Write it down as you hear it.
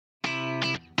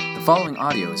The following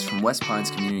audio is from West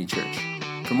Pines Community Church.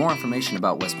 For more information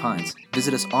about West Pines,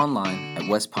 visit us online at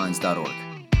westpines.org.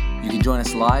 You can join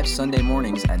us live Sunday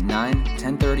mornings at 9,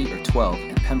 10:30, or 12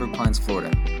 in Pembroke Pines,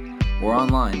 Florida, or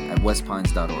online at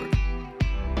westpines.org.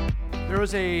 There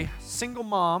was a single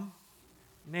mom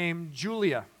named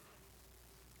Julia.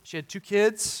 She had 2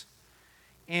 kids,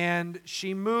 and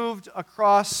she moved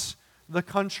across the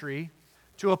country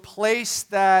to a place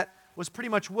that was pretty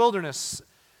much wilderness.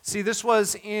 See, this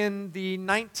was in the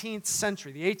 19th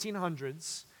century, the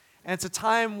 1800s, and it's a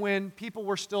time when people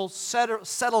were still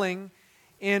settling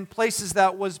in places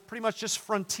that was pretty much just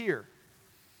frontier.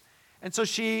 And so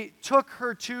she took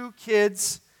her 2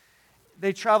 kids.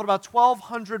 They traveled about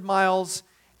 1,200 miles,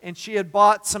 and she had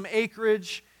bought some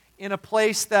acreage in a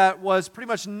place that was pretty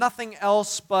much nothing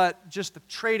else but just a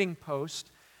trading post.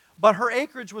 But her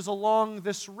acreage was along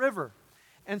this river.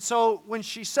 And so when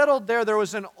she settled there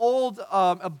was an old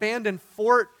abandoned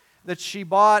fort that she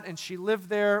bought, and she lived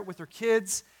there with her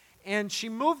kids. And she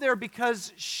moved there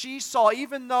because she saw,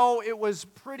 even though it was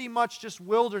pretty much just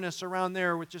wilderness around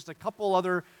there with just a couple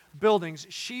other buildings,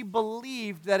 she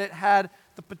believed that it had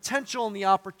the potential and the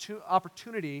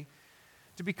opportunity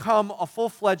to become a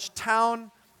full-fledged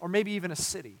town or maybe even a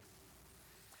city.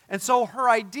 And so her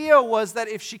idea was that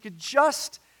if she could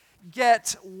just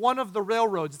get one of the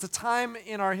railroads, it's a time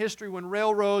in our history when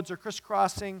railroads are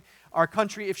crisscrossing our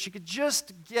country, if she could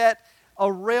just get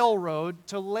a railroad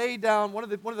to lay down, one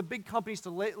of the big companies to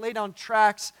lay down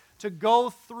tracks to go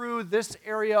through this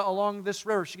area along this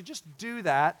river, if she could just do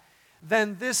that,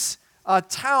 then this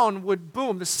town would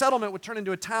boom. The settlement would turn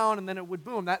into a town, and then it would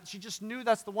boom. She just knew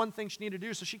that's the one thing she needed to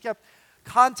do, so she kept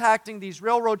contacting these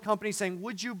railroad companies saying,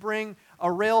 would you bring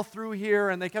a rail through here?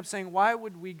 And they kept saying, why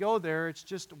would we go there? It's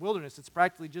just wilderness. It's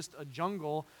practically just a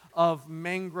jungle of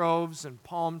mangroves and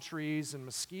palm trees and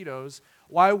mosquitoes.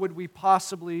 Why would we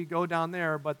possibly go down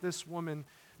there? But this woman,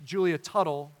 Julia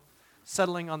Tuttle,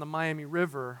 settling on the Miami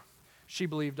River, she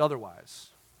believed otherwise.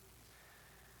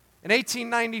 In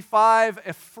 1895,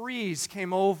 a freeze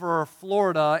came over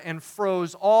Florida and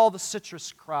froze all the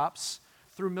citrus crops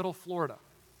through middle Florida.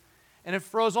 And it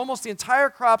froze almost the entire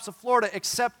crops of Florida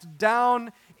except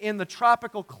down in the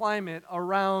tropical climate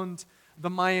around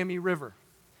the Miami River.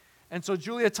 And so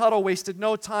Julia Tuttle wasted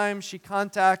no time. She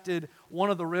contacted one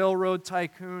of the railroad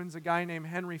tycoons, a guy named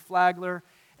Henry Flagler,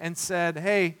 and said,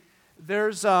 hey,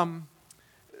 there's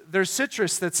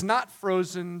citrus that's not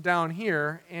frozen down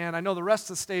here, and I know the rest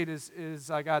of the state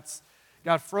is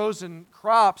got frozen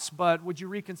crops, but would you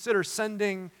reconsider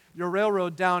sending your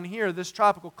railroad down here? This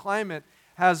tropical climate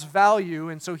has value.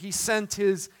 And so he sent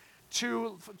his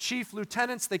 2 chief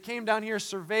lieutenants. They came down here,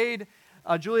 surveyed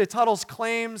Julia Tuttle's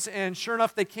claims, and sure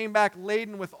enough, they came back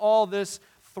laden with all this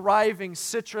thriving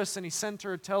citrus, and he sent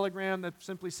her a telegram that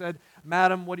simply said,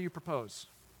 Madam, what do you propose?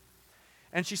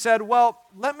 And she said, well,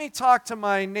 let me talk to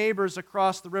my neighbors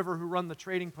across the river who run the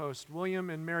trading post, William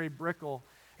and Mary Brickell,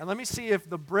 and let me see if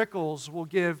the Brickells will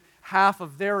give half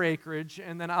of their acreage,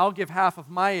 and then I'll give half of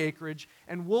my acreage,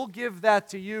 and we'll give that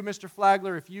to you, Mr.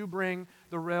 Flagler, if you bring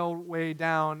the railway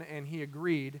down. And he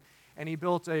agreed, and he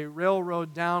built a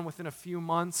railroad down within a few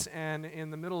months, and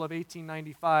in the middle of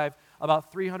 1895,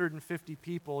 about 350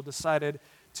 people decided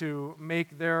to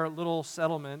make their little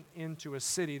settlement into a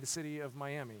city, the city of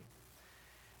Miami.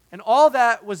 And all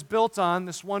that was built on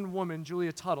this one woman,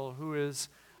 Julia Tuttle, who is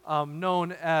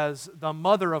known as the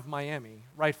mother of Miami,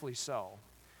 rightfully so,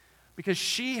 because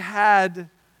she had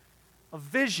a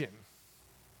vision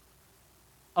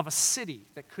of a city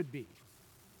that could be.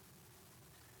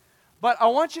 But I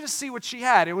want you to see what she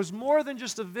had. It was more than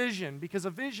just a vision, because a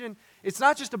vision, it's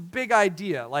not just a big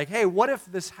idea, like, hey, what if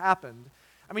this happened?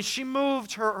 I mean, she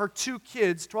moved her 2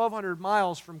 kids 1,200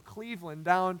 miles from Cleveland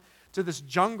down to this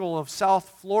jungle of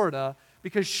South Florida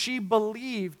because she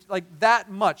believed like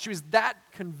that much. She was that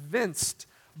convinced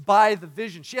by the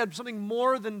vision. She had something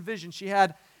more than vision. She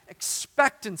had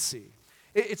expectancy.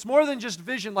 It's more than just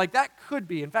vision, like that could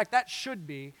be. In fact, that should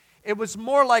be. It was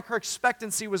more like her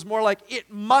expectancy was more like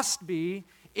it must be,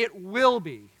 it will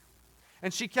be.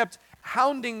 And she kept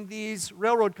hounding these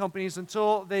railroad companies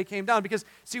until they came down. Because,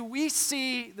 see, we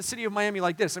see the city of Miami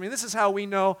like this. I mean, this is how we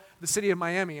know the city of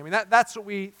Miami. I mean, that's what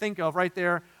we think of right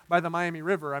there by the Miami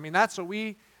River. I mean, that's what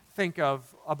we think of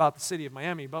about the city of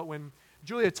Miami. But when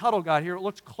Julia Tuttle got here, it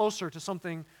looked closer to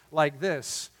something like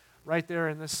this, right there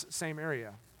in this same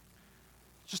area.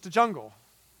 Just a jungle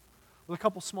with a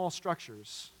couple small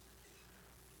structures.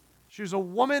 She was a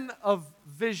woman of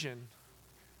vision,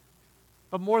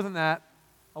 but more than that,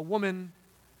 a woman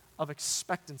of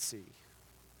expectancy.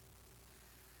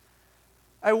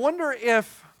 I wonder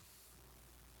if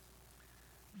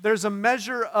there's a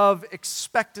measure of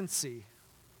expectancy,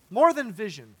 more than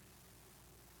vision.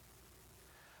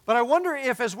 But I wonder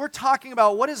if, as we're talking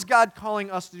about what is God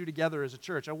calling us to do together as a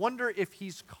church, I wonder if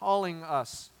He's calling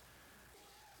us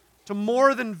to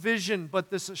more than vision,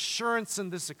 but this assurance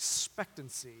and this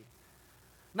expectancy.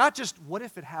 Not just, what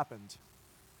if it happened?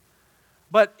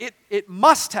 But it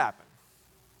must happen,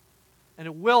 and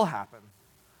it will happen.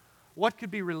 What could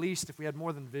be released if we had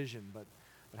more than vision, but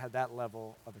had that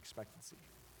level of expectancy?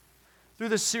 Through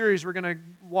this series, we're going to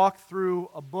walk through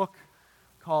a book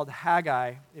called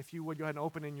Haggai. If you would, go ahead and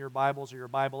open in your Bibles or your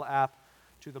Bible app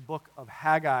to the book of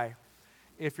Haggai.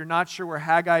 If you're not sure where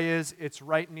Haggai is, it's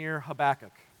right near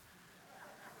Habakkuk.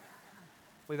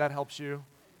 Hopefully that helps you.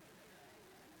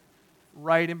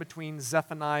 Right in between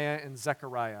Zephaniah and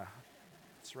Zechariah.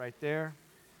 It's right there.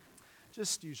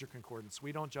 Just use your concordance.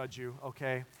 We don't judge you,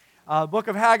 okay? Book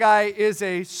of Haggai is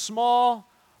a small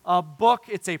book.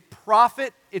 It's a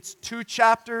prophet. It's 2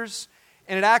 chapters,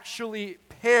 and it actually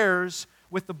pairs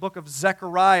with the book of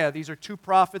Zechariah. These are 2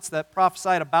 prophets that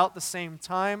prophesied about the same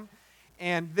time,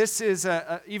 and this is,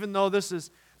 even though this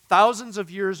is thousands of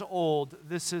years old,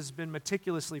 this has been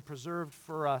meticulously preserved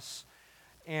for us,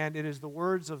 and it is the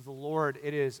words of the Lord.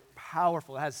 It is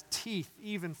powerful. It has teeth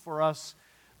even for us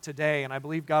today, and I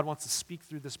believe God wants to speak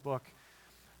through this book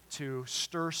to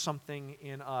stir something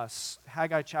in us.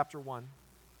 Haggai chapter 1.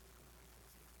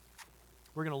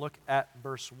 We're going to look at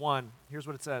verse 1. Here's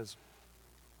what it says.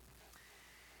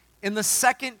 In the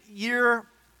 2nd year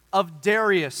of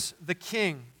Darius the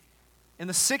king, in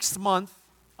the 6th month,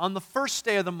 on the 1st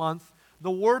day of the month,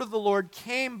 the word of the Lord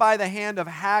came by the hand of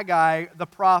Haggai the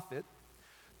prophet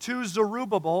to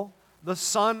Zerubbabel, the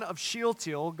son of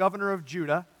Shealtiel, governor of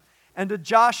Judah, and to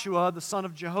Joshua, the son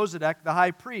of Jehozadak, the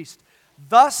high priest.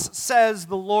 Thus says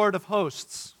the Lord of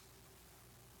hosts,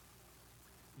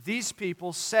 these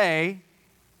people say,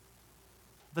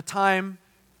 the time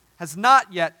has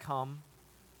not yet come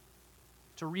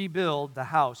to rebuild the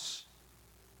house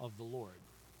of the Lord.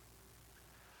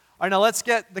 All right, now let's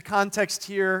get the context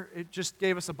here. It just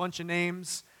gave us a bunch of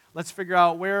names. Let's figure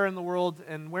out where in the world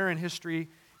and where in history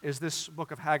is this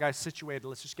book of Haggai situated.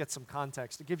 Let's just get some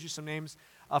context. It gives you some names.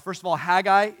 First of all,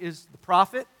 Haggai is the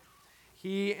prophet.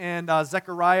 He and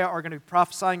Zechariah are going to be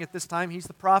prophesying at this time. He's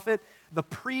the prophet. The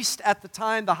priest at the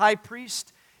time, the high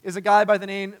priest, is a guy by the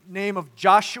name of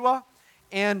Joshua.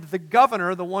 And the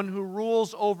governor, the one who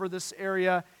rules over this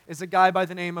area, is a guy by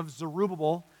the name of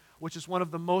Zerubbabel, which is one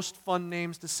of the most fun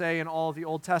names to say in all of the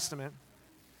Old Testament.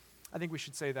 I think we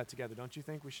should say that together, don't you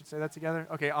think? We should say that together?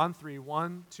 Okay, on 3.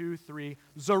 1, 2, 3.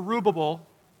 Zerubbabel.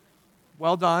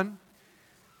 Well done.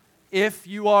 If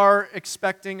you are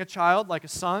expecting a child, like a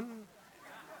son,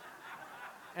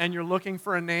 and you're looking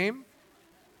for a name,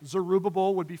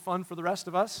 Zerubbabel would be fun for the rest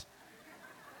of us.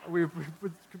 We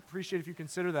would appreciate if you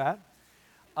consider that.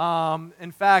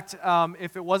 In fact,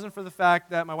 if it wasn't for the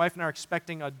fact that my wife and I are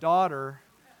expecting a daughter,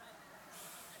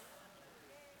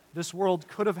 this world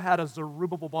could have had a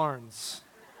Zerubbabel Barnes.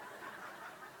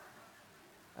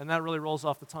 And that really rolls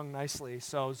off the tongue nicely.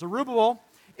 So Zerubbabel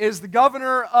is the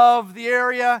governor of the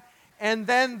area, and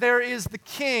then there is the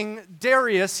king,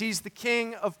 Darius. He's the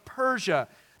king of Persia.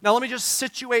 Now let me just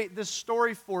situate this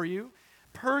story for you.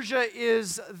 Persia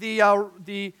is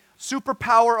the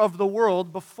superpower of the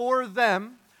world. Before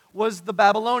them was the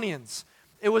Babylonians.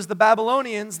 It was the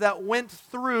Babylonians that went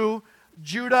through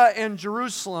Judah and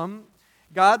Jerusalem,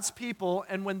 God's people,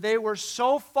 and when they were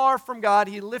so far from God,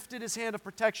 He lifted His hand of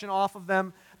protection off of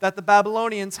them that the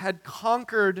Babylonians had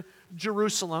conquered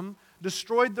Jerusalem,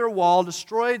 destroyed their wall,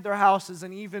 destroyed their houses,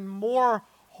 and even more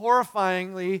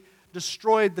horrifyingly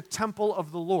destroyed the temple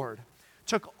of the Lord.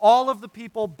 Took all of the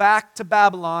people back to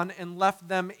Babylon and left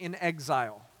them in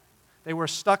exile. They were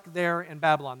stuck there in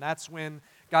Babylon. That's when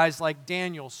guys like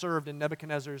Daniel served in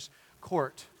Nebuchadnezzar's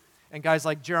court, and guys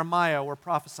like Jeremiah were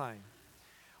prophesying.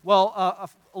 Well,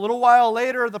 a little while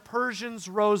later, the Persians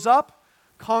rose up,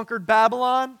 conquered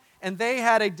Babylon, and they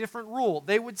had a different rule.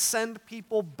 They would send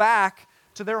people back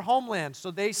to their homeland. So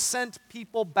they sent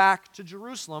people back to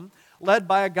Jerusalem, led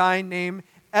by a guy named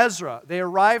Ezra. They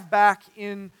arrived back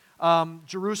in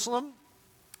Jerusalem.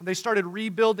 They started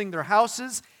rebuilding their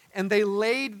houses, and they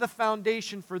laid the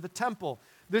foundation for the temple.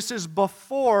 This is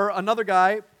before another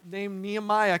guy named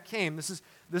Nehemiah came.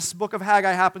 This book of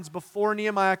Haggai happens before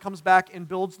Nehemiah comes back and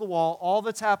builds the wall. All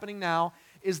that's happening now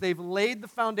is they've laid the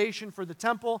foundation for the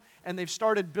temple, and they've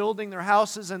started building their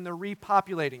houses, and they're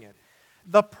repopulating it.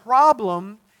 The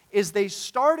problem is they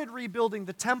started rebuilding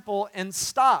the temple and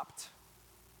stopped.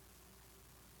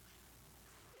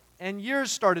 And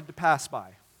years started to pass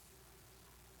by.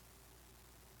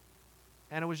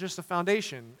 And it was just a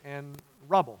foundation, and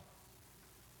rubble.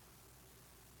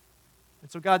 And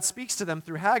so God speaks to them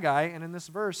through Haggai, and in this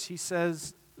verse he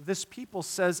says, this people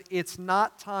says it's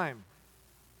not time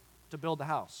to build the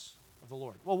house of the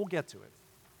Lord. Well, we'll get to it.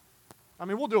 I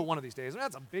mean, we'll do it one of these days.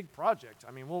 That's a big project.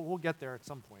 I mean, we'll get there at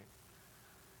some point.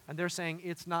 And they're saying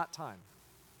it's not time.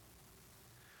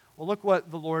 Well, look what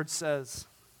the Lord says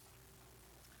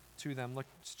to them.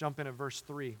 Let's jump in at verse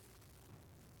 3.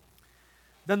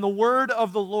 Then the word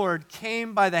of the Lord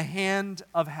came by the hand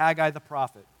of Haggai the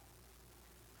prophet.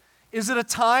 Is it a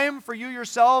time for you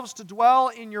yourselves to dwell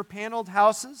in your paneled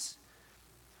houses,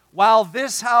 while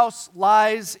this house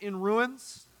lies in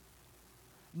ruins?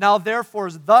 Now therefore,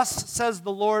 thus says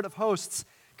the Lord of hosts,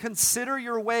 consider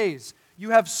your ways.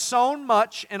 You have sown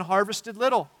much and harvested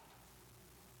little.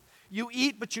 You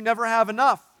eat, but you never have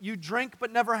enough. You drink,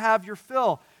 but never have your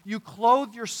fill. You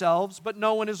clothe yourselves, but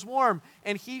no one is warm.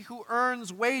 And he who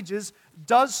earns wages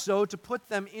does so to put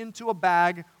them into a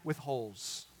bag with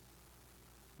holes.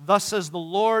 Thus says the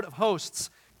Lord of hosts,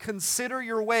 consider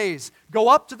your ways. Go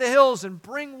up to the hills and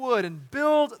bring wood and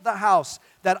build the house,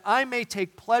 that I may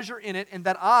take pleasure in it and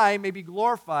that I may be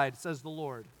glorified, says the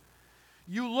Lord.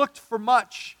 You looked for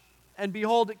much, and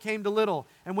behold, it came to little.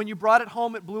 And when you brought it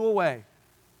home, it blew away.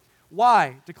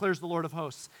 Why, declares the Lord of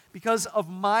hosts? Because of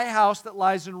my house that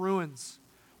lies in ruins,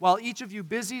 while each of you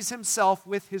busies himself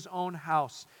with his own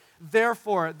house.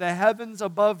 Therefore, the heavens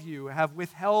above you have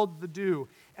withheld the dew,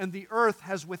 and the earth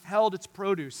has withheld its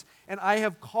produce. And I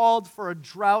have called for a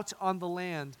drought on the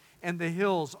land, and the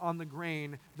hills on the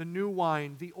grain, the new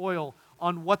wine, the oil,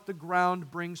 on what the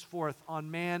ground brings forth,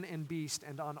 on man and beast,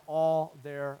 and on all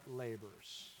their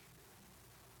labors.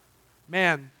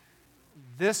 Man,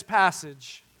 this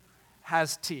passage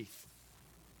has teeth.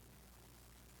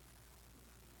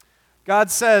 God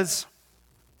says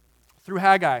through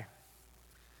Haggai,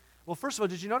 well, first of all,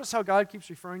 did you notice how God keeps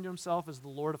referring to himself as the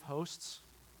Lord of hosts?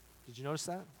 Did you notice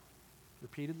that?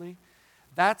 Repeatedly?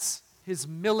 That's his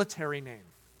military name.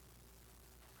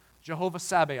 Jehovah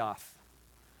Sabaoth.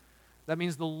 That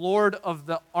means the Lord of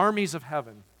the armies of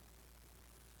heaven.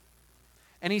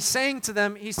 And he's saying to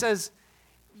them, he says,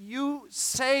 you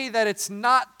say that it's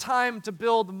not time to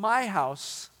build my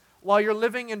house while you're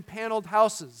living in paneled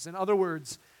houses. In other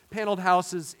words, paneled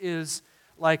houses is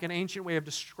like an ancient way of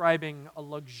describing a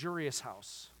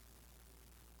house.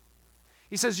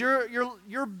 He says,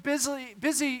 you're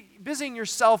busying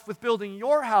yourself with building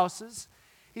your houses.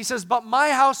 He says, but my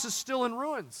house is still in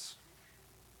ruins.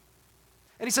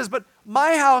 And he says, but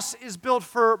my house is built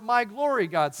for my glory,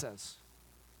 God says.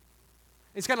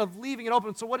 He's kind of leaving it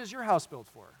open. So what is your house built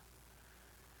for?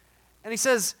 And he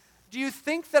says, do you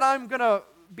think that I'm going to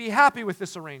be happy with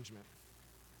this arrangement?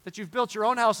 That you've built your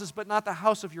own houses, but not the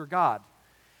house of your God?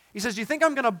 He says, do you think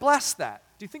I'm going to bless that?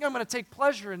 Do you think I'm going to take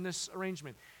pleasure in this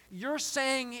arrangement? You're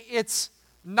saying it's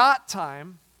not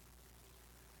time,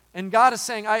 and God is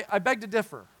saying, I beg to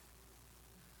differ.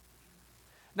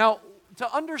 Now,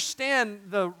 to understand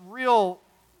the real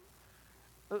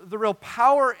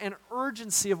power and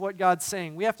urgency of what God's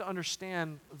saying, we have to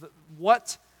understand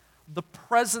what the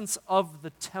presence of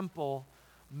the temple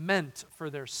meant for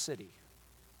their city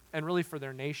and really for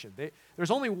their nation.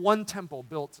 There's only one temple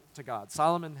built to God.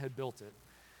 Solomon had built it.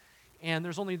 And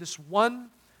there's only this one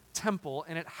temple,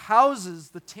 and it houses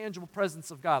the tangible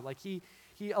presence of God. Like he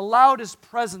allowed his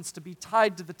presence to be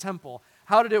tied to the temple.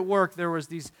 How did it work? There was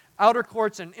these outer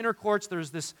courts and inner courts. There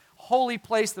was this holy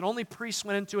place that only priests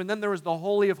went into, and then there was the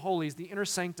Holy of Holies, the inner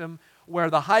sanctum, where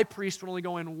the high priest would only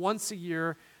go in once a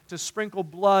year to sprinkle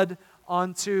blood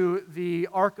onto the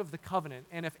Ark of the Covenant.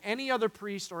 And if any other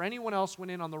priest or anyone else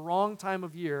went in on the wrong time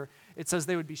of year, it says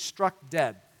they would be struck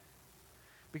dead.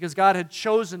 Because God had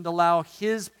chosen to allow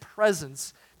his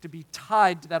presence to be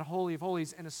tied to that Holy of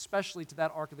Holies, and especially to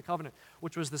that Ark of the Covenant,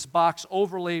 which was this box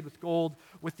overlaid with gold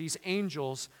with these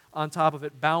angels on top of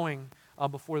it bowing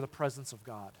before the presence of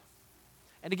God.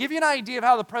 And to give you an idea of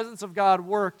how the presence of God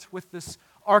worked with this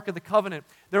Ark of the Covenant,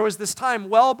 there was this time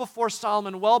well before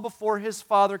Solomon, well before his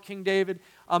father, King David.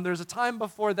 There's a time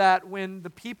before that when the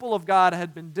people of God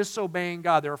had been disobeying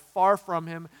God. They were far from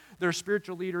him. Their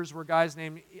spiritual leaders were guys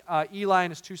named Eli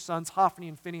and his two sons, Hophni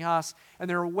and Phinehas, and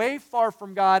they were way far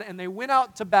from God, and they went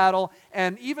out to battle,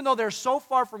 and even though they're so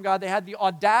far from God, they had the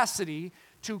audacity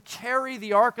to carry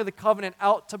the Ark of the Covenant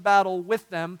out to battle with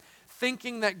them,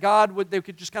 thinking that they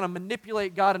could just kind of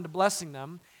manipulate God into blessing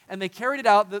them. And they carried it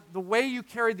out. The way you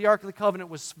carried the Ark of the Covenant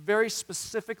was very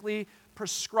specifically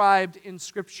prescribed in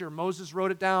Scripture. Moses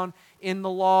wrote it down in the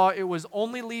law. It was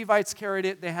only Levites carried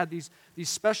it. They had these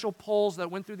special poles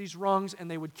that went through these rungs, and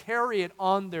they would carry it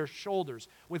on their shoulders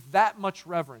with that much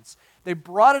reverence. They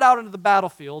brought it out into the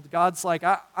battlefield. God's like,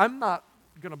 I'm not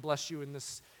going to bless you in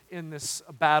this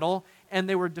battle. And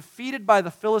they were defeated by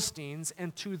the Philistines,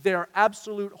 and to their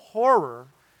absolute horror,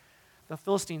 the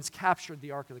Philistines captured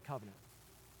the Ark of the Covenant,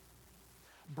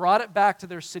 brought it back to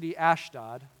their city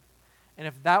Ashdod, and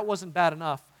if that wasn't bad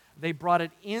enough, they brought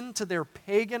it into their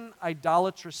pagan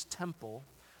idolatrous temple,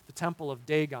 the temple of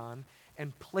Dagon,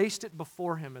 and placed it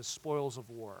before him as spoils of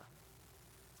war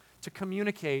to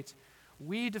communicate,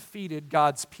 we defeated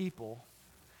God's people,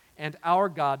 and our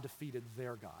God defeated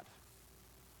their God.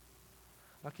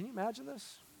 Now, can you imagine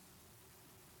this?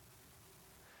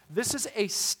 This is a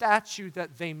statue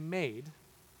that they made,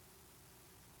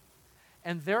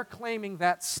 and they're claiming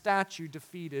that statue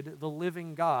defeated the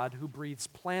living God who breathes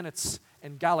planets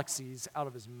and galaxies out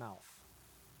of his mouth.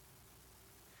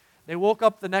 They woke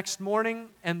up the next morning,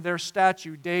 and their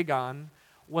statue, Dagon,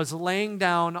 was laying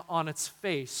down on its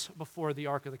face before the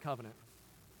Ark of the Covenant,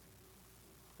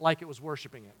 like it was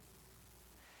worshiping it.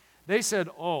 They said,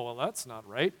 oh, well, that's not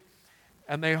right.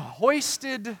 And they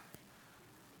hoisted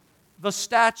the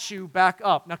statue back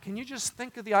up. Now, can you just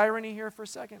think of the irony here for a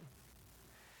second?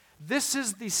 This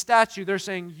is the statue. They're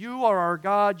saying, you are our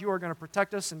God. You are going to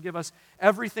protect us and give us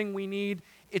everything we need.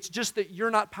 It's just that you're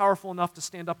not powerful enough to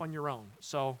stand up on your own.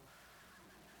 So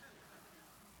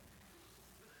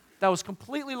that was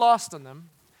completely lost on them.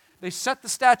 They set the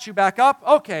statue back up.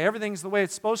 Okay, everything's the way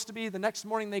it's supposed to be. The next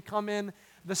morning they come in.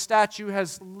 The statue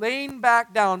has lain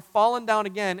back down, fallen down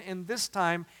again, and this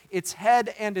time its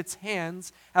head and its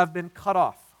hands have been cut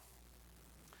off.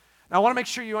 Now I want to make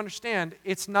sure you understand,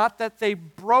 it's not that they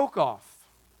broke off.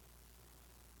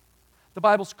 The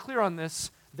Bible's clear on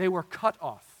this. They were cut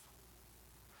off,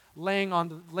 laying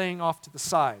off to the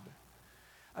side.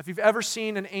 If you've ever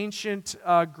seen an ancient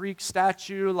Greek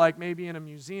statue, like maybe in a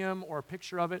museum or a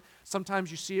picture of it,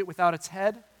 sometimes you see it without its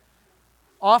head.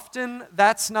 Often,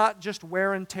 that's not just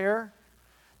wear and tear.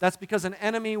 That's because an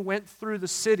enemy went through the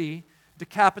city,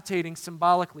 decapitating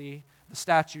symbolically the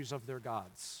statues of their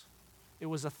gods. It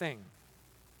was a thing.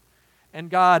 And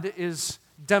God is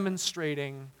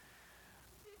demonstrating,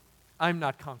 I'm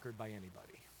not conquered by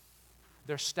anybody.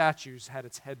 Their statues had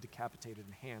its head decapitated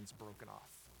and hands broken off.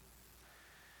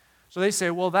 So they say,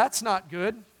 well, that's not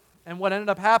good. And what ended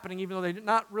up happening, even though they're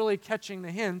not really catching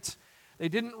the hint, they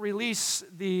didn't release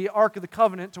the Ark of the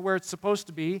Covenant to where it's supposed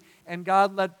to be, and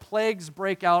God let plagues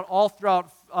break out all throughout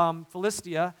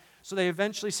Philistia. So they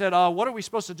eventually said, what are we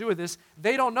supposed to do with this?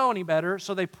 They don't know any better,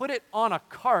 so they put it on a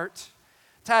cart,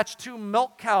 attached 2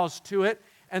 milk cows to it,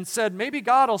 and said, maybe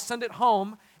God will send it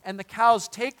home, and the cows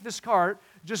take this cart,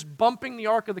 just bumping the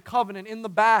Ark of the Covenant in the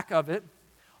back of it,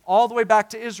 all the way back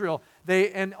to Israel.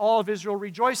 And all of Israel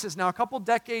rejoices. Now, a couple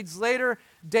decades later,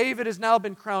 David has now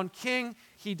been crowned king.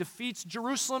 He defeats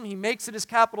Jerusalem. He makes it his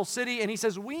capital city. And he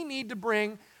says, we need to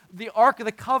bring the Ark of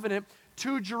the Covenant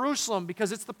to Jerusalem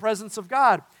because it's the presence of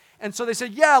God. And so they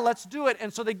said, yeah, let's do it.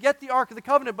 And so they get the Ark of the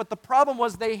Covenant. But the problem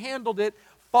was they handled it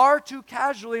far too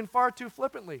casually and far too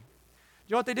flippantly.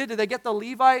 You know what they did? Did they get the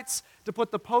Levites to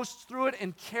put the posts through it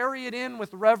and carry it in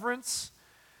with reverence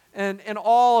and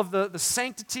all of the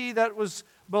sanctity that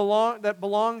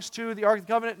belongs to the Ark of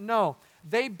the Covenant? No.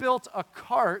 They built a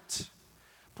cart,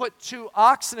 put 2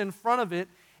 oxen in front of it,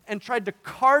 and tried to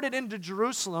cart it into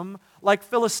Jerusalem like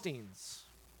Philistines.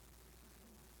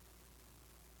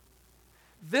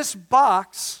 This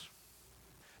box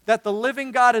that the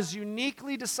living God has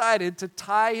uniquely decided to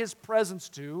tie his presence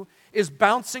to is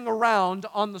bouncing around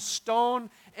on the stone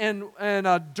and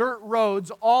dirt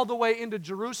roads all the way into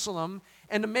Jerusalem.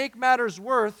 And to make matters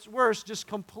worse, just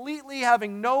completely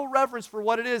having no reverence for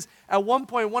what it is, at one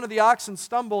point one of the oxen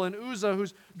stumble, and Uzzah,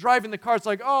 who's driving the cart's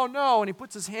like, oh no, and he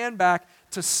puts his hand back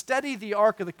to steady the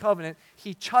Ark of the Covenant.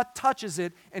 He touches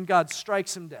it, and God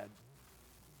strikes him dead.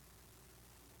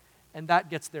 And that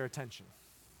gets their attention.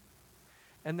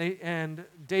 And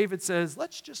David says,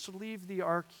 let's just leave the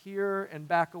ark here and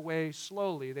back away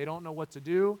slowly. They don't know what to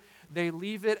do. They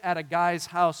leave it at a guy's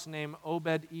house named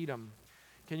Obed-Edom.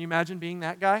 Can you imagine being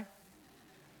that guy?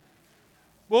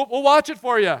 We'll watch it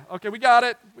for you. Okay, we got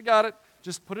it.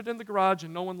 Just put it in the garage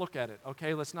and no one look at it.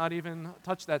 Okay, let's not even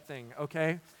touch that thing.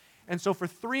 Okay? And so for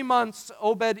 3 months,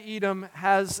 Obed-Edom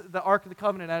has the Ark of the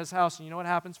Covenant at his house. And you know what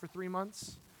happens for 3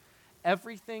 months?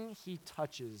 Everything he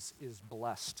touches is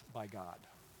blessed by God.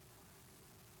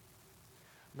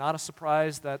 Not a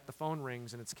surprise that the phone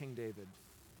rings and it's King David.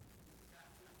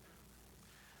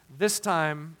 This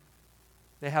time,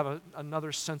 they have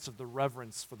another sense of the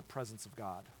reverence for the presence of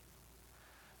God.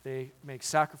 They make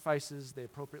sacrifices. They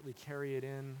appropriately carry it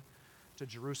in to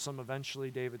Jerusalem. Eventually,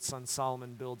 David's son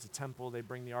Solomon builds a temple. They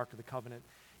bring the Ark of the Covenant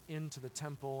into the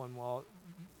temple. And while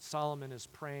Solomon is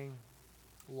praying,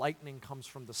 lightning comes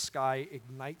from the sky,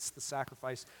 ignites the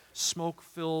sacrifice, smoke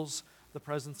fills the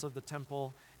presence of the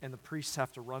temple, and the priests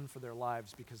have to run for their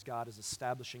lives because God is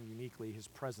establishing uniquely his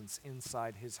presence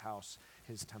inside his house,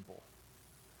 his temple.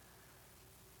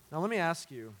 Now let me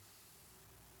ask you,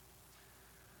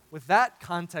 with that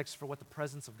context for what the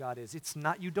presence of God is, it's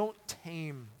not, you don't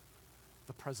tame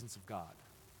the presence of God.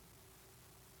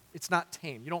 It's not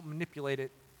tame. You don't manipulate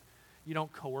it. You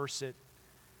don't coerce it.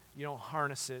 You don't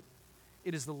harness it.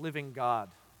 It is the living God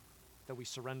that we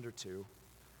surrender to.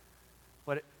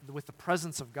 But with the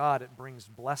presence of God, it brings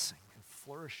blessing and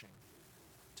flourishing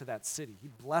to that city. He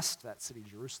blessed that city,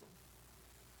 Jerusalem.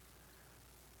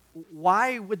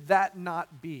 Why would that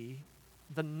not be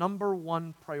the number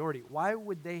one priority? Why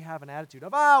would they have an attitude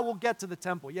of, we'll get to the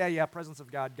temple. Yeah, presence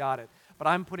of God, got it. But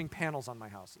I'm putting panels on my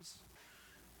houses.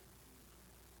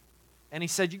 And he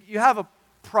said, you have a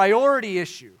priority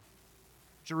issue,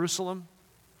 Jerusalem.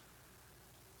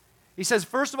 He says,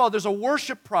 first of all, there's a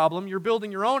worship problem. You're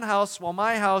building your own house while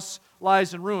my house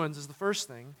lies in ruins, is the first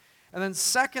thing. And then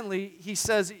secondly, he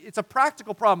says, it's a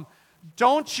practical problem.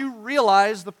 Don't you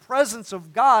realize the presence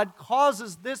of God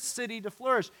causes this city to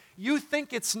flourish? You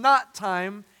think it's not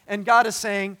time, and God is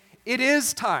saying, it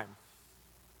is time.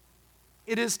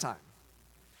 It is time.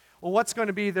 Well, what's going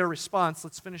to be their response?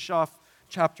 Let's finish off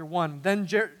chapter 1.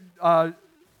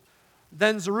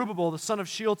 Then Zerubbabel, the son of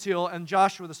Shealtiel, and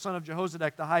Joshua, the son of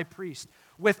Jehozadak, the high priest,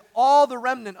 with all the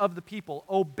remnant of the people,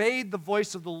 obeyed the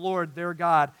voice of the Lord their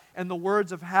God and the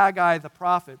words of Haggai the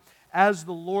prophet, as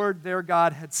the Lord their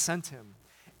God had sent him.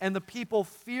 And the people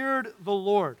feared the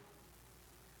Lord.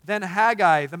 Then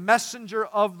Haggai, the messenger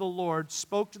of the Lord,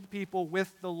 spoke to the people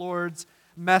with the Lord's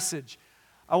message.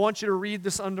 I want you to read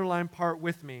this underlined part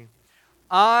with me.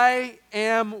 I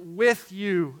am with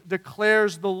you,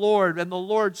 declares the Lord. And the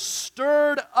Lord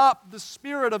stirred up the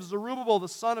spirit of Zerubbabel, the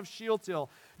son of Shealtiel,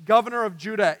 governor of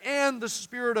Judah, and the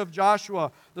spirit of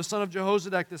Joshua, the son of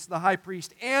Jehozadak, the high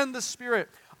priest, and the spirit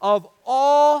of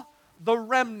all the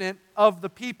remnant of the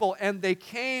people. And they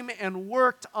came and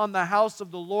worked on the house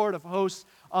of the Lord of hosts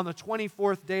on the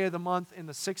 24th day of the month, in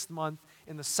the 6th month,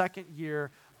 in the 2nd year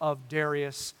of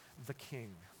Darius the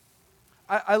king.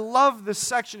 I love this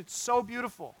section. It's so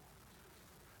beautiful.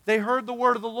 They heard the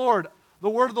word of the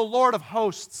Lord of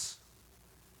hosts.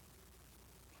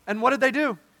 And what did they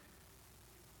do?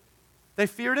 They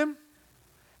feared him,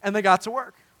 and they got to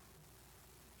work.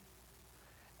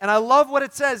 And I love what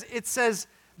it says. It says,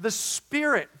 the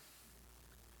Spirit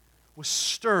was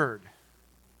stirred.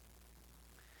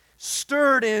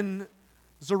 Stirred in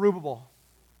Zerubbabel.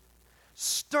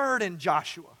 Stirred in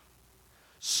Joshua.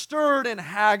 Stirred in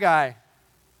Haggai.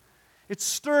 It's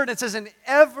stirred, it says, in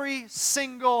every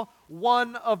single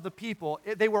one of the people.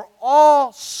 They were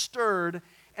all stirred,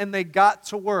 and they got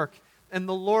to work. And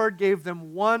the Lord gave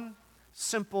them one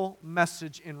simple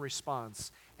message in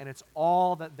response. And it's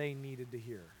all that they needed to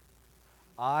hear.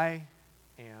 I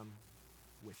am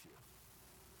with you.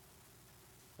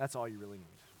 That's all you really need.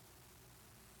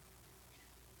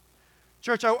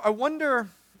 Church, I wonder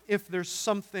if there's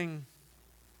something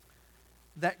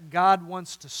that God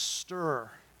wants to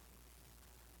stir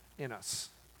in us.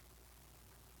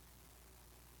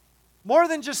 More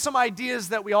than just some ideas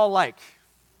that we all like,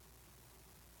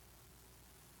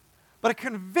 but a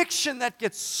conviction that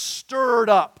gets stirred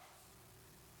up.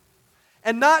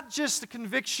 And not just the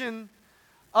conviction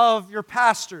of your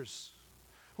pastors,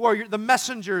 who are the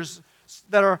messengers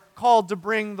that are called to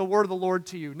bring the word of the Lord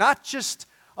to you. Not just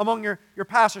among your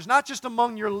pastors, not just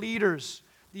among your leaders,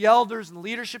 the elders and the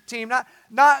leadership team,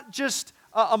 not just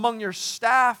among your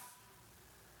staff,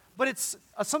 but it's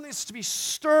something that's to be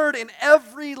stirred in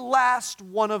every last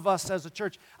one of us as a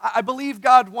church. I believe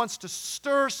God wants to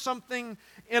stir something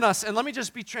in us. And let me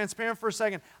just be transparent for a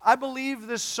second. I believe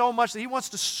this so much that He wants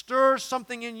to stir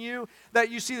something in you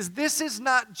that you see this. This is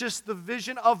not just the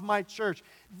vision of my church.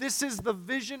 This is the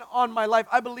vision on my life.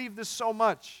 I believe this so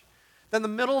much that in the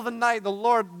middle of the night, the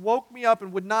Lord woke me up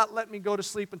and would not let me go to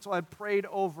sleep until I prayed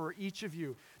over each of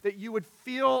you, that you would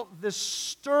feel this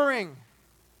stirring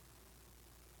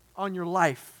on your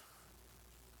life.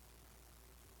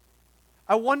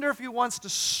 I wonder if He wants to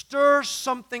stir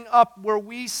something up where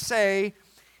we say,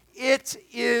 it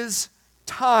is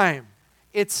time.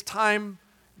 It's time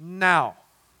now.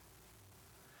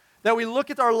 That we look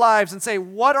at our lives and say,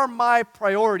 what are my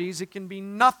priorities? It can be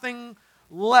nothing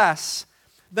less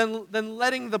than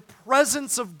letting the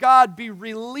presence of God be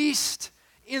released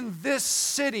in this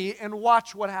city and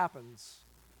watch what happens.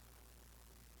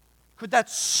 Could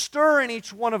that stir in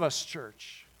each one of us,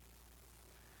 church?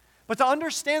 But to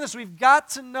understand this, we've got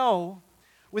to know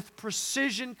with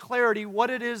precision, clarity, what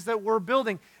it is that we're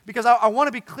building. Because I want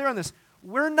to be clear on this.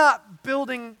 We're not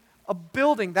building a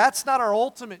building. That's not our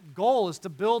ultimate goal, is to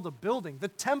build a building. The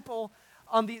temple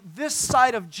on this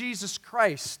side of Jesus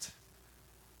Christ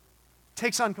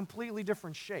takes on completely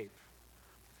different shape.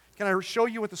 Can I show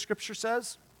you what the Scripture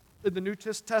says in the New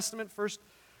Testament, 1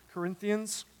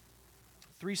 Corinthians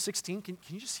 3:16? Can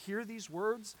you just hear these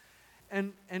words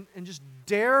and just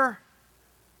dare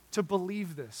to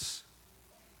believe this?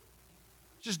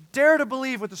 Just dare to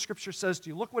believe what the Scripture says to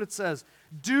you. Look what it says.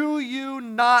 Do you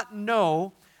not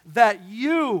know that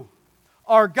you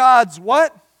are God's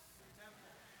what?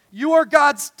 You are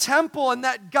God's temple, and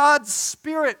that God's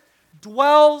Spirit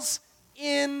dwells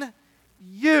in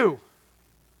you.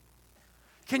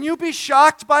 Can you be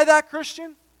shocked by that,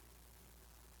 Christian?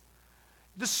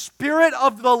 The Spirit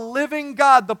of the living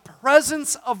God, the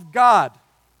presence of God,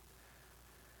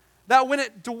 that when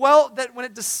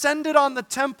it descended on the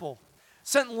temple,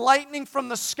 sent lightning from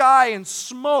the sky and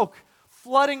smoke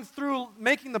flooding through,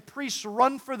 making the priests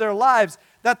run for their lives,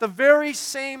 that the very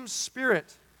same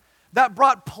Spirit that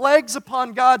brought plagues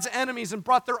upon God's enemies and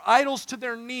brought their idols to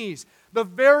their knees, the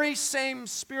very same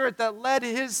Spirit that led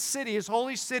His city, His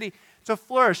holy city, to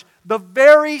flourish, the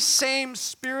very same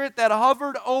Spirit that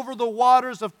hovered over the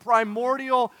waters of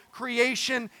primordial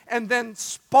creation and then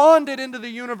spawned it into the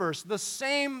universe, the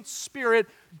same Spirit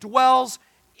dwells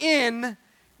in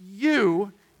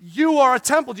you. You are a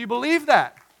temple. Do you believe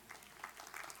that?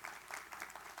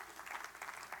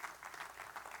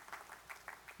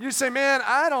 You say, man,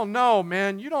 I don't know,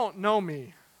 man. You don't know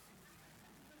me.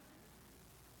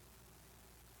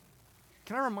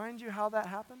 Can I remind you how that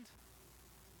happened?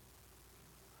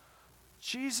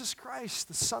 Jesus Christ,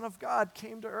 the Son of God,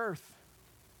 came to earth,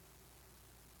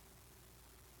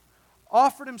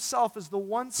 offered Himself as the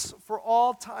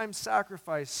once-for-all-time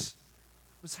sacrifice,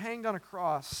 was hanged on a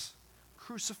cross,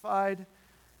 crucified,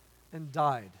 and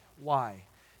died. Why?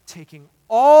 Taking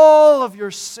all of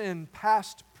your sin,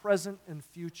 past, present, and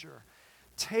future,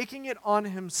 taking it on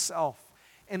Himself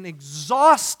and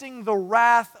exhausting the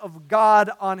wrath of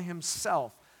God on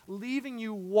Himself, leaving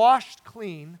you washed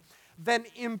clean, then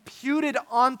imputed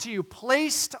onto you,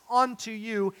 placed onto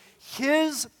you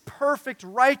His perfect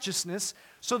righteousness,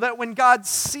 so that when God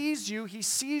sees you, He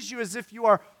sees you as if you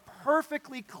are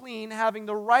perfectly clean, having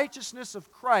the righteousness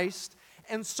of Christ,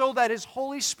 and so that His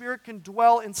Holy Spirit can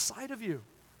dwell inside of you.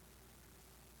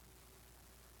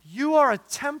 You are a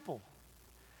temple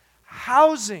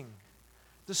housing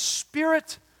the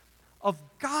Spirit of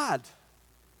God.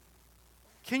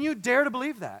 Can you dare to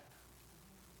believe that?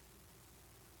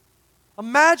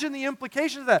 Imagine the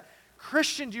implications of that.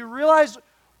 Christian, do you realize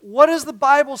what does the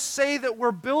Bible say that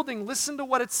we're building? Listen to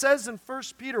what it says in 1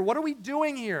 Peter. What are we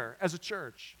doing here as a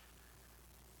church?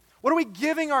 What are we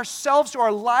giving ourselves to,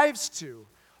 our lives to?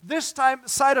 This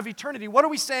side of eternity, what are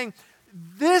we saying?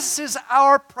 This is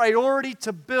our priority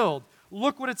to build.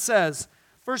 Look what it says.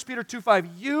 1 Peter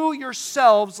 2:5. You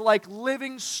yourselves, like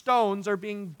living stones, are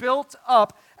being built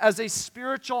up as a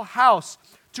spiritual house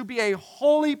to be a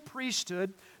holy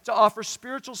priesthood, to offer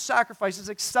spiritual sacrifices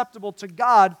acceptable to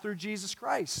God through Jesus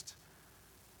Christ.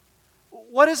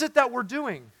 What is it that we're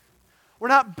doing? We're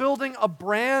not building a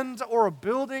brand or a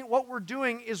building. What we're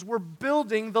doing is we're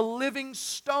building the living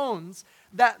stones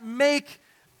that make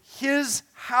His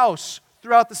house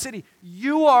throughout the city.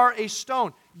 You are a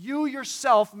stone. You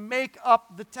yourself make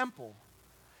up the temple.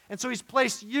 And so He's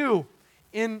placed you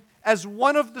in as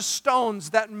one of the stones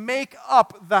that make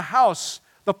up the house,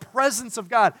 the presence of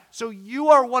God. So you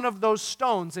are one of those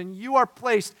stones, and you are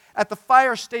placed at the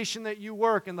fire station that you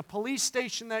work, and the police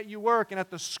station that you work, and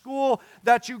at the school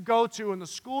that you go to, and the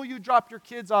school you drop your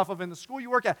kids off of, and the school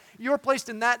you work at. You are placed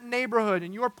in that neighborhood,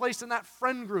 and you are placed in that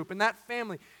friend group, and that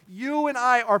family. You and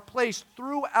I are placed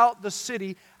throughout the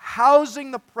city,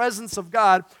 housing the presence of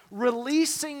God,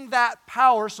 releasing that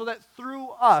power so that through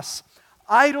us,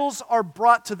 idols are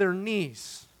brought to their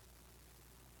knees.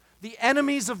 The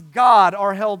enemies of God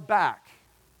are held back.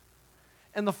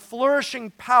 And the flourishing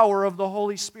power of the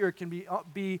Holy Spirit can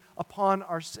be upon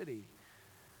our city.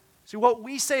 See, what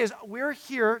we say is we're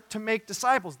here to make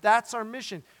disciples. That's our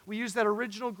mission. We use that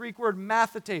original Greek word,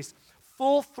 mathetes.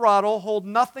 Full throttle, hold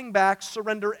nothing back,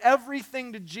 surrender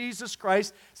everything to Jesus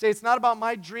Christ. Say, it's not about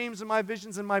my dreams and my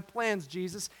visions and my plans,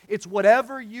 Jesus. It's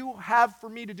whatever you have for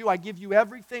me to do. I give you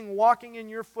everything, walking in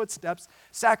your footsteps,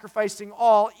 sacrificing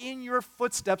all in your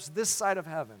footsteps this side of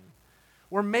heaven.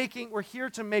 We're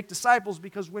here to make disciples,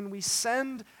 because when we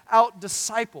send out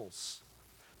disciples,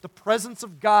 the presence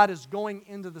of God is going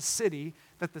into the city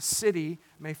that the city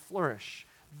may flourish.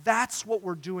 That's what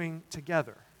we're doing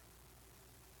together.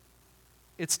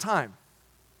 It's time.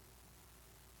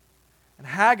 And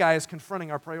Haggai is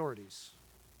confronting our priorities.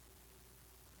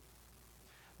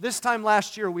 This time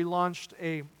last year, we launched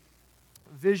a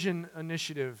vision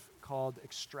initiative called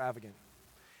Extravagant.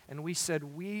 And we said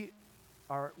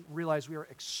realize we are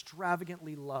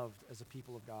extravagantly loved as a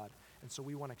people of God. And so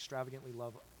we want to extravagantly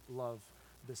love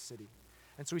this city.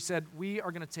 And so we said we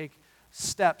are going to take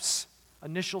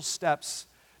initial steps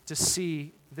to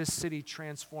see this city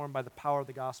transformed by the power of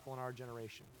the gospel in our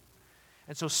generation.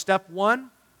 And so step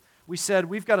one, we said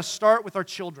we've got to start with our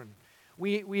children.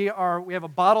 We have a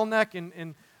bottleneck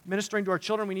in ministering to our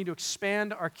children. We need to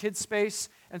expand our kids space.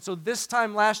 And so this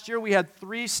time last year, we had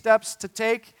 3 steps to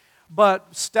take.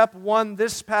 But step one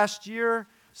this past year,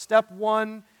 step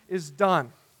one is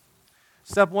done.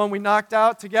 Step one we knocked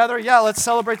out together. Yeah, let's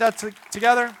celebrate that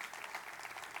together.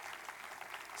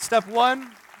 Step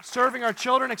one, serving our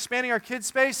children, expanding our kids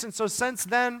space. And so since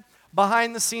then,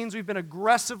 behind the scenes, we've been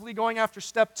aggressively going after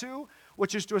step two,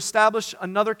 which is to establish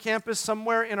another campus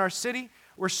somewhere in our city.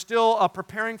 We're still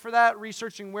preparing for that,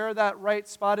 researching where that right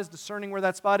spot is, discerning where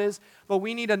that spot is. But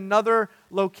we need another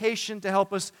location to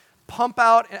help us pump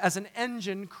out as an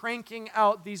engine, cranking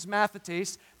out these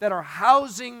mathetes that are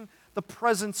housing the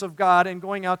presence of God and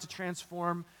going out to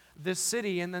transform this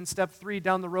city. And then step 3,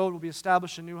 down the road, will be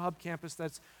establish a new hub campus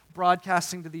that's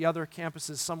broadcasting to the other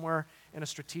campuses somewhere in a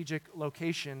strategic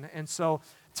location. And so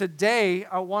today,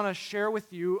 I want to share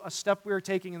with you a step we are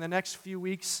taking in the next few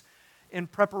weeks in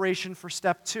preparation for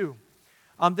step 2.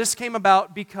 This came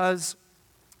about because,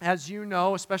 as you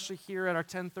know, especially here at our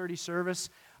 10:30 service,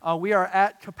 we are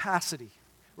at capacity.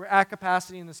 We're at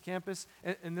capacity in this campus,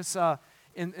 in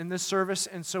this service,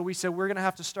 and so we said we're going to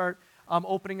have to start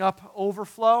opening up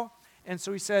overflow. And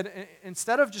so we said,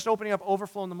 instead of just opening up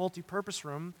overflow in the multipurpose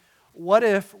room, what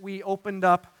if we opened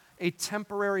up a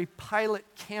temporary pilot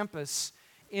campus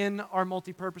in our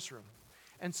multipurpose room?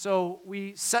 And so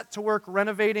we set to work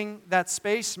renovating that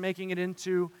space, making it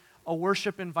into a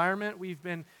worship environment. We've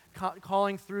been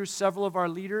calling through several of our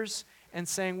leaders and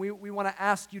saying, we want to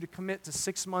ask you to commit to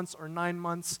 6 months or 9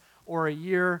 months or a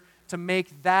year to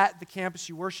make that the campus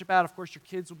you worship at. Of course, your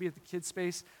kids will be at the kids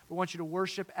space. We want you to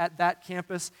worship at that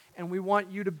campus, and we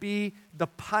want you to be the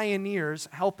pioneers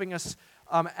helping us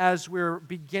as we're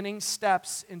beginning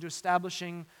steps into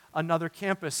establishing another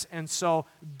campus. And so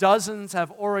dozens have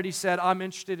already said, I'm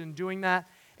interested in doing that.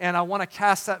 And I want to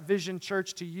cast that vision,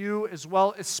 church, to you as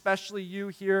well, especially you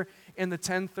here in the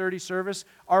 10:30 service.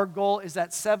 Our goal is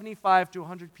that 75 to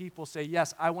 100 people say,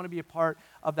 yes, I want to be a part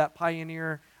of that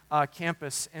pioneer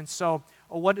campus. And so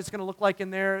what it's going to look like in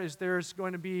there is there's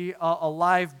going to be a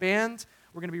live band.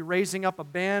 We're going to be raising up a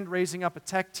band, raising up a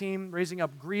tech team, raising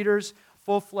up greeters,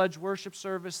 full-fledged worship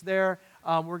service there.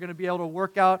 We're going to be able to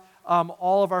work out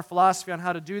all of our philosophy on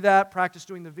how to do that, practice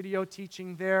doing the video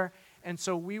teaching there. And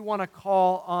so we want to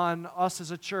call on us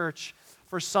as a church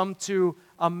for some to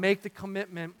make the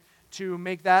commitment to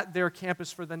make that their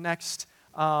campus for the next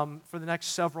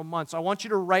several months. So I want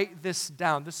you to write this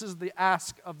down. This is the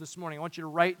ask of this morning. I want you to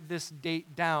write this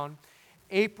date down.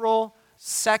 April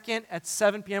 2nd at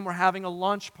 7 p.m., we're having a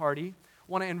launch party.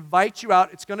 I want to invite you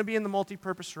out. It's going to be in the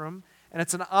multipurpose room, and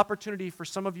it's an opportunity for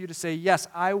some of you to say, yes,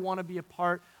 I want to be a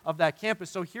part of that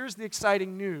campus. So here's the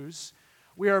exciting news.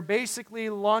 We are basically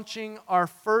launching our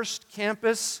first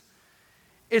campus.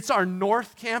 It's our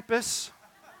North Campus.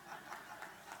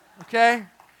 Okay?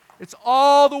 It's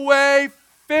all the way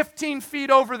 15 feet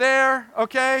over there,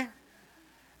 okay?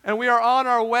 And we are on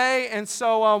our way, and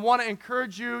so I want to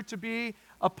encourage you to be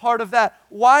a part of that.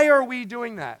 Why are we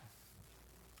doing that?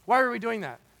 Why are we doing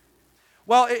that?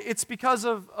 Well, it's because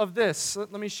of this.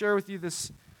 Let me share with you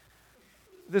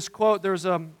this quote. There's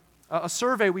a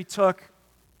survey we took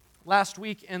last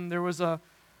week, and there was a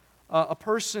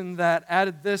person that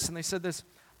added this, and they said this: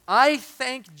 I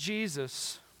thank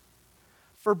Jesus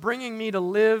for bringing me to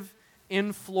live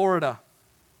in Florida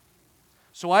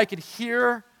so I could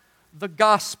hear the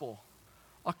gospel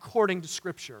according to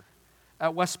Scripture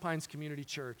at West Pines Community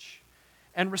Church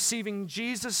and receiving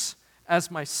Jesus as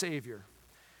my Savior.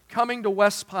 Coming to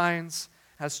West Pines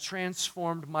has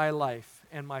transformed my life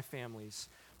and my family's.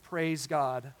 Praise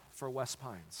God for West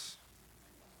Pines.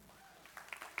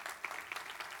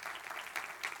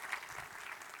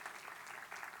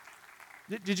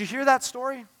 Did you hear that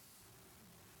story?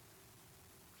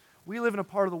 We live in a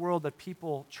part of the world that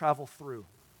people travel through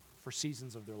for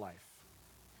seasons of their life,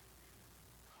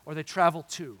 or they travel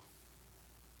to.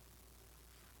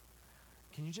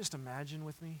 Can you just imagine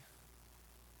with me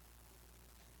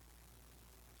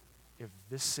if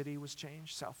this city was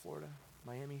changed, South Florida,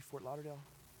 Miami, Fort Lauderdale?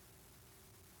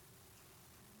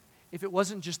 If it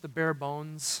wasn't just the bare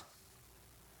bones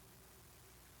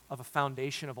of a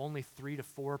foundation of only 3 to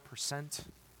 4%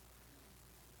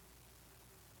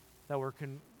 that were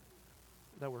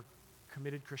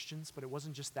committed Christians, but it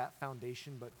wasn't just that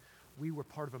foundation, but we were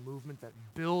part of a movement that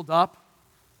built up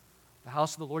the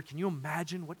house of the Lord. Can you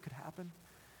imagine what could happen?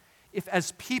 If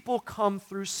as people come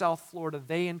through South Florida,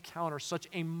 they encounter such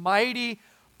a mighty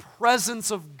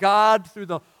presence of God through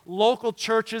the local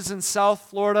churches in South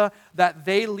Florida that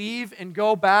they leave and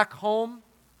go back home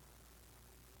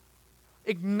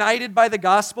ignited by the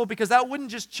gospel, because that wouldn't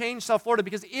just change South Florida,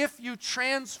 because if you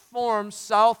transform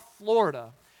South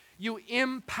Florida, you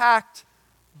impact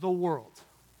the world.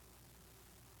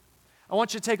 I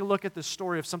want you to take a look at the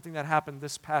story of something that happened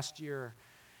this past year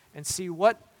and see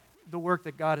what the work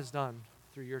that God has done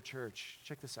through your church.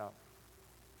 Check this out.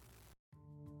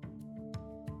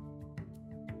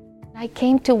 I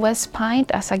came to West Pine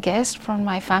as a guest from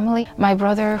my family. My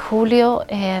brother Julio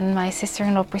and my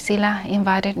sister-in-law Priscilla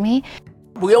invited me.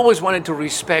 We always wanted to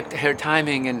respect her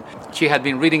timing, and she had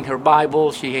been reading her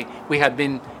Bible. We had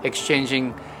been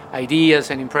exchanging ideas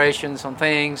and impressions on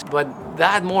things, but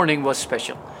that morning was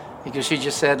special because she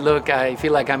just said, "Look, I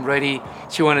feel like I'm ready."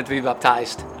 She wanted to be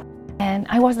baptized. And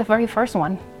I was the very first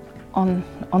one on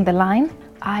the line.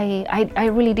 I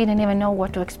really didn't even know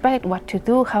what to expect, what to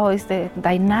do, how is the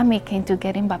dynamic into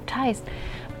getting baptized.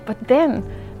 But then,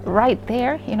 right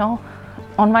there,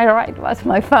 on my right was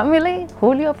my family,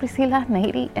 Julio, Priscilla,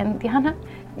 Nady, and Diana.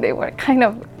 They were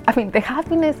the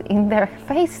happiness in their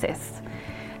faces,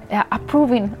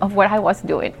 approving of what I was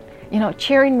doing,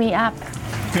 cheering me up.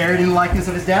 Buried in the likeness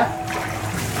of his death,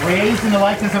 raised in the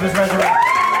likeness of his resurrection.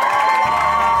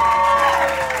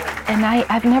 And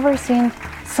I've never seen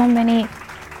so many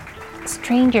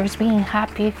strangers being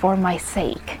happy for my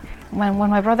sake. When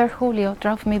my brother Julio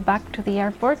drove me back to the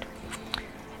airport,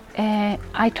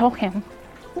 I told him,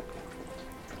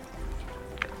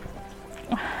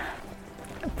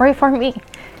 pray for me,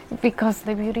 because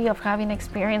the beauty of having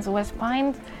experienced West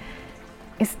Pine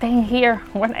is staying here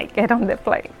when I get on the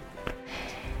plane.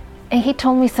 And he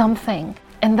told me something,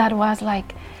 and that was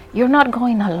like, you're not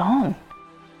going alone.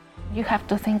 You have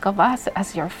to think of us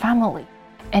as your family.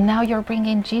 And now you're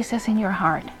bringing Jesus in your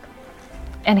heart.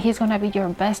 And he's going to be your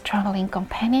best traveling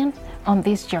companion on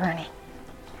this journey.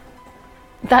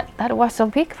 That was so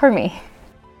big for me.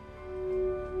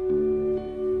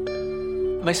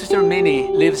 My sister Minnie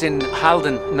lives in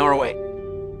Halden, Norway.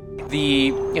 The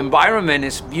environment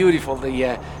is beautiful.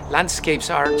 The landscapes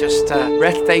are just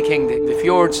breathtaking. The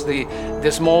fjords,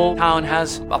 the small town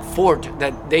has a fort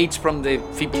that dates from the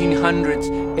 1500s,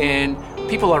 and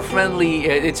people are friendly.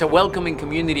 It's a welcoming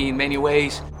community in many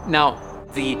ways. Now,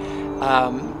 the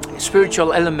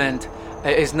spiritual element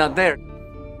is not there.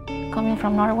 Coming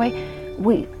from Norway,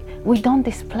 we don't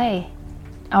display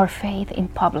our faith in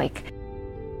public.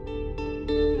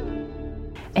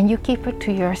 And you keep it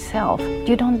to yourself.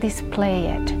 You don't display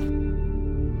it.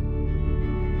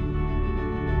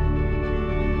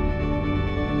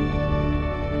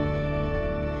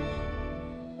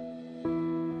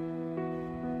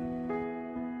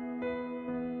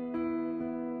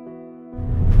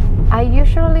 I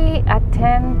usually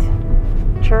attend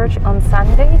church on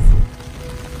Sundays.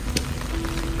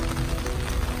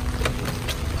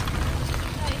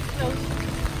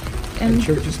 And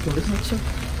church is closed?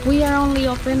 We are only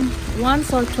open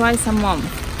once or twice a month,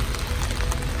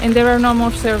 and there are no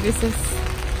more services.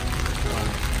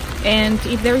 And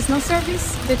if there is no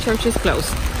service, the church is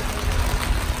closed.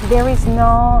 There is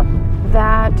no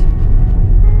that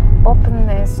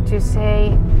openness to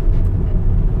say,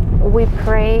 we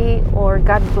pray, or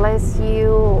God bless you,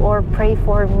 or pray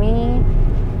for me.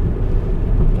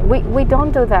 We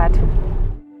don't do that.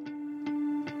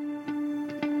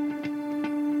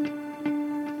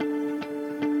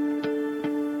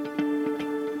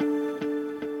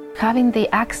 Having the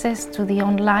access to the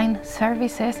online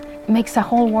services makes a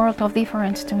whole world of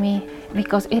difference to me,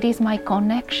 because it is my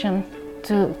connection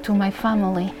to my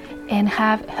family, and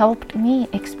have helped me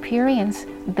experience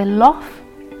the love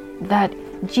that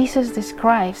Jesus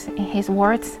describes in his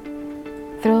words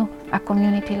through a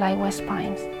community like West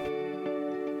Pines.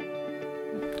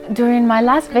 During my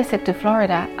last visit to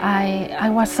Florida, I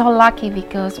was so lucky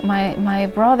because my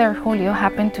brother Julio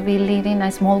happened to be leading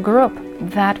a small group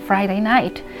that Friday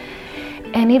night.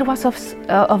 And it was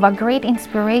of a great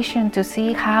inspiration to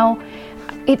see how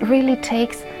it really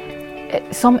takes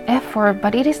some effort,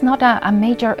 but it is not a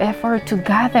major effort to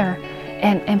gather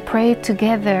and pray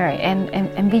together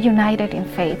and be united in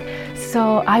faith.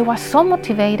 So I was so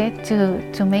motivated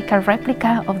to make a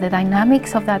replica of the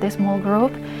dynamics of that small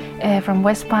group from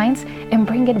West Pines and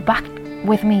bring it back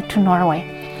with me to Norway.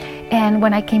 And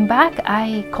when I came back,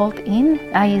 I called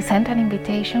in. I sent an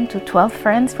invitation to 12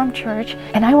 friends from church.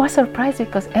 And I was surprised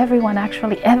because everyone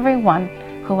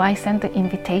who I sent the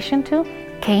invitation to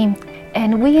came.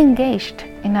 And we engaged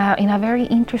in a very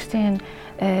interesting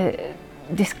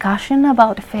discussion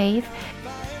about faith.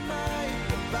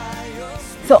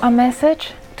 So a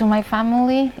message to my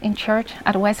family in church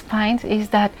at West Pines is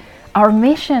that our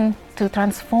mission to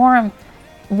transform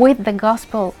with the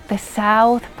gospel the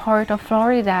south part of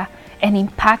Florida and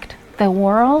impact the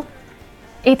world,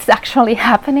 it's actually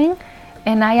happening,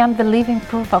 and I am the living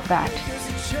proof of that.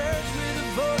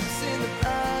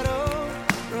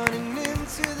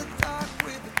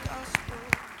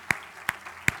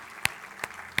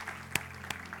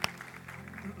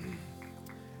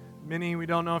 Minnie, we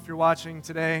don't know if you're watching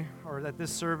today or at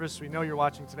this service. We know you're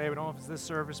watching today. We don't know if it's this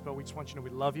service, but we just want you to know we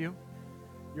love you.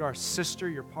 You're our sister.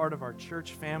 You're part of our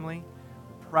church family.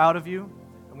 We're proud of you,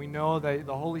 and we know that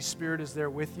the Holy Spirit is there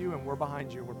with you, and we're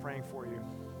behind you. We're praying for you.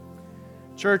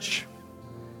 Church,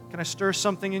 can I stir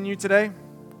something in you today?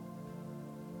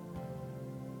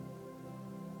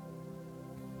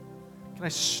 Can I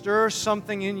stir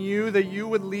something in you that you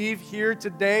would leave here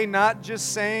today not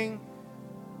just saying,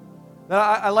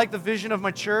 I like the vision of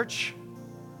my church,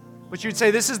 but you'd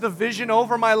say, this is the vision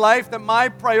over my life, that my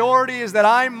priority is that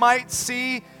I might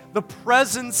see the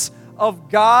presence of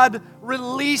God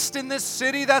released in this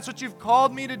city. That's what you've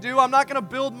called me to do. I'm not going to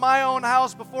build my own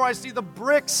house before I see the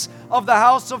bricks of the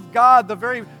house of God, the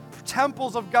very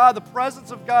temples of God, the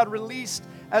presence of God released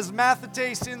as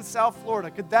Mathetes in South Florida.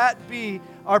 Could that be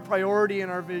our priority and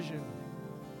our vision?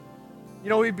 You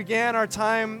know, we began our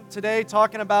time today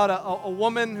talking about a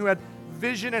woman who had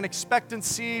vision and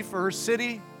expectancy for her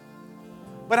city.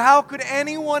 But how could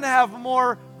anyone have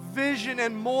more vision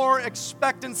and more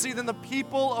expectancy than the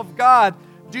people of God?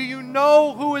 Do you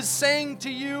know who is saying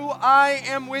to you, I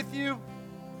am with you?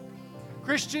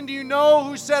 Christian, do you know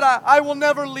who said, I will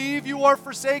never leave you or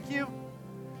forsake you?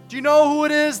 Do you know who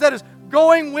it is that is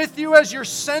going with you as you're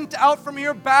sent out from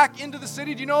here back into the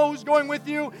city? Do you know who's going with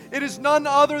you? It is none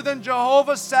other than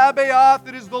Jehovah Sabaoth.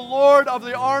 It is the Lord of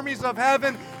the armies of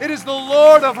heaven. It is the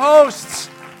Lord of hosts.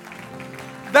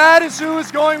 That is who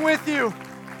is going with you.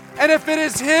 And if it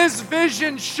is His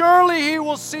vision, surely He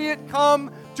will see it come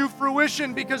to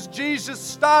fruition, because Jesus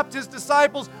stopped His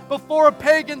disciples before a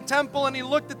pagan temple and He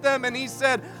looked at them and He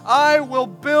said, I will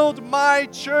build my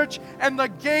church and the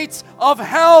gates of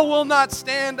hell will not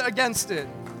stand against it.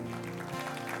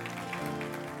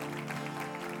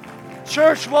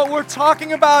 Church, what we're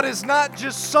talking about is not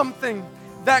just something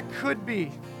that could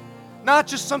be, not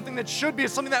just something that should be,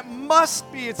 it's something that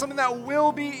must be, it's something that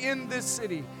will be in this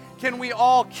city. Can we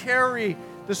all carry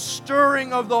the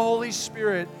stirring of the Holy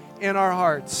Spirit in our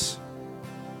hearts,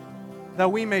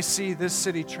 that we may see this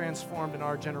city transformed in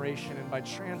our generation, and by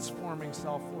transforming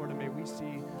South Florida, may we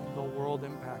see the world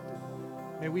impacted.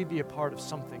 May we be a part of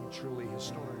something truly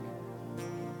historic.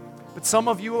 But some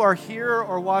of you are here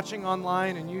or watching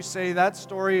online, and you say, that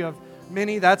story of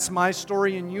Minnie, that's my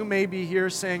story, and you may be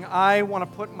here saying, I want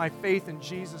to put my faith in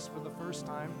Jesus for the first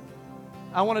time.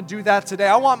 I want to do that today.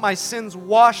 I want my sins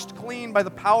washed clean by the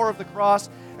power of the cross,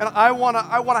 and I want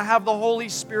to have the Holy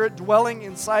Spirit dwelling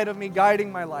inside of me,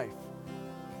 guiding my life.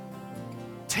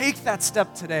 Take that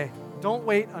step today. Don't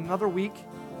wait another week,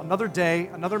 another day,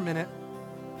 another minute.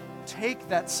 Take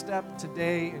that step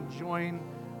today and join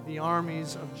the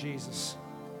armies of Jesus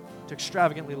to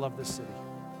extravagantly love this city.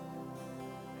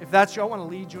 If that's you, I want to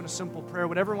lead you in a simple prayer.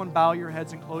 Would everyone bow your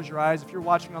heads and close your eyes? If you're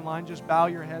watching online, just bow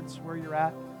your heads where you're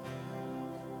at.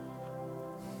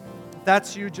 If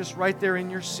that's you, just right there in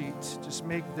your seat, just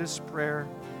make this prayer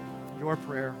your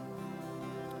prayer.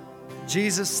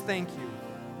 Jesus, thank you.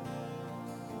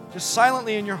 Just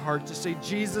silently in your heart, just say,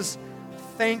 Jesus,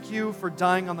 thank you for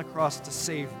dying on the cross to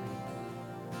save me.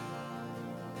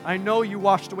 I know you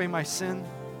washed away my sin,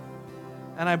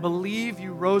 and I believe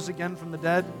you rose again from the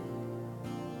dead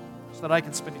so that I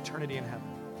can spend eternity in heaven.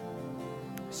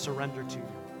 I surrender to you.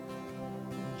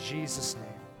 In Jesus' name.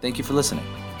 Thank you for listening.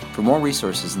 For more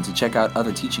resources and to check out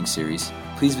other teaching series,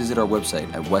 please visit our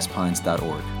website at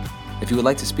westpines.org. If you would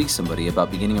like to speak to somebody about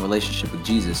beginning a relationship with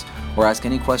Jesus or ask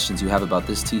any questions you have about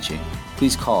this teaching,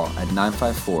 please call at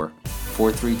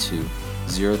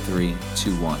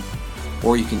 954-432-0321.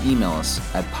 Or you can email us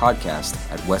at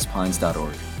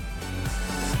podcast@westpines.org.